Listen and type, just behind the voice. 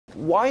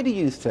Why do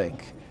you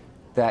think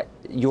that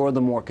you're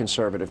the more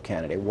conservative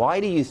candidate? Why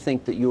do you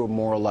think that you're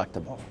more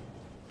electable?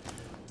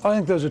 I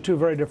think those are two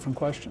very different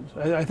questions.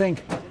 I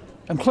think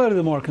I'm clearly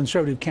the more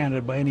conservative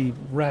candidate by any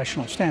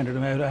rational standard. I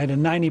mean, I had a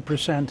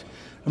 90%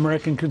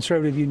 American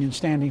Conservative Union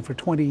standing for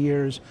 20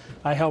 years.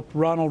 I helped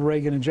Ronald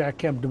Reagan and Jack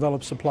Kemp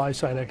develop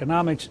supply-side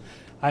economics.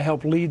 I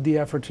helped lead the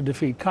effort to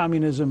defeat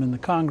communism in the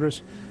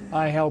Congress.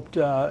 I helped,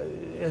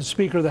 as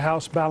Speaker of the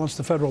House, balance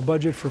the federal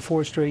budget for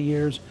 4 straight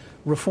years,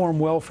 reform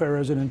welfare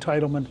as an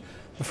entitlement,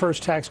 the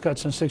first tax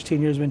cuts in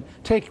 16 years. I mean,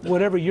 take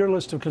whatever your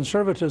list of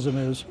conservatism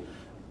is,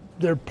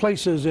 there are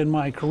places in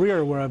my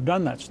career where I've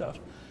done that stuff.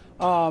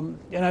 And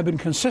I've been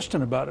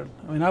consistent about it.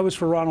 I mean, I was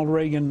for Ronald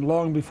Reagan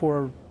long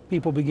before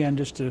people began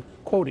just to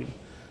quote him.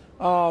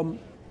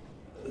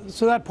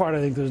 So that part,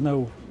 I think there's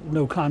no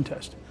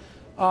contest.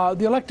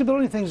 The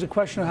electability thing is a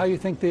question of how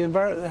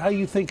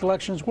you think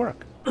elections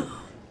work.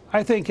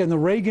 I think in the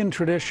Reagan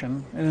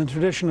tradition, and in the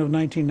tradition of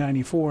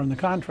 1994 in the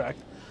contract,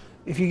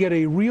 if you get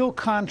a real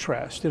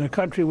contrast in a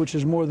country which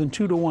is more than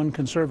 2-to-1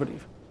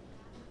 conservative,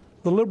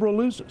 the liberal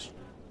loses.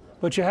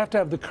 But you have to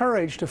have the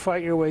courage to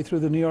fight your way through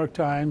the New York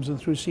Times and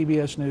through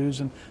CBS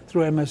News and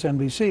through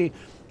MSNBC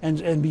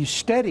and be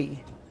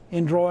steady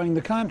in drawing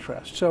the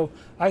contrast. So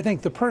I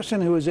think the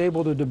person who is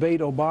able to debate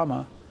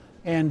Obama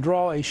and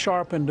draw a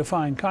sharp and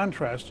defined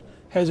contrast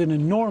has an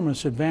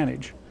enormous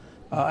advantage.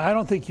 I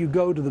don't think you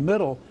go to the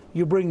middle,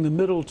 you bring the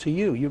middle to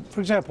you. For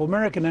example,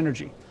 American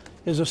energy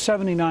is a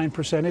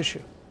 79%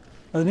 issue.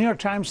 Now, the New York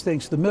Times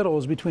thinks the middle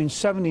is between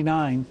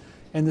 79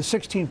 and the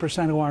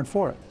 16% who aren't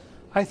for it.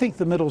 I think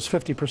the middle is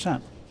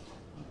 50%.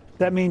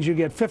 That means you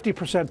get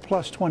 50%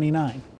 plus 29.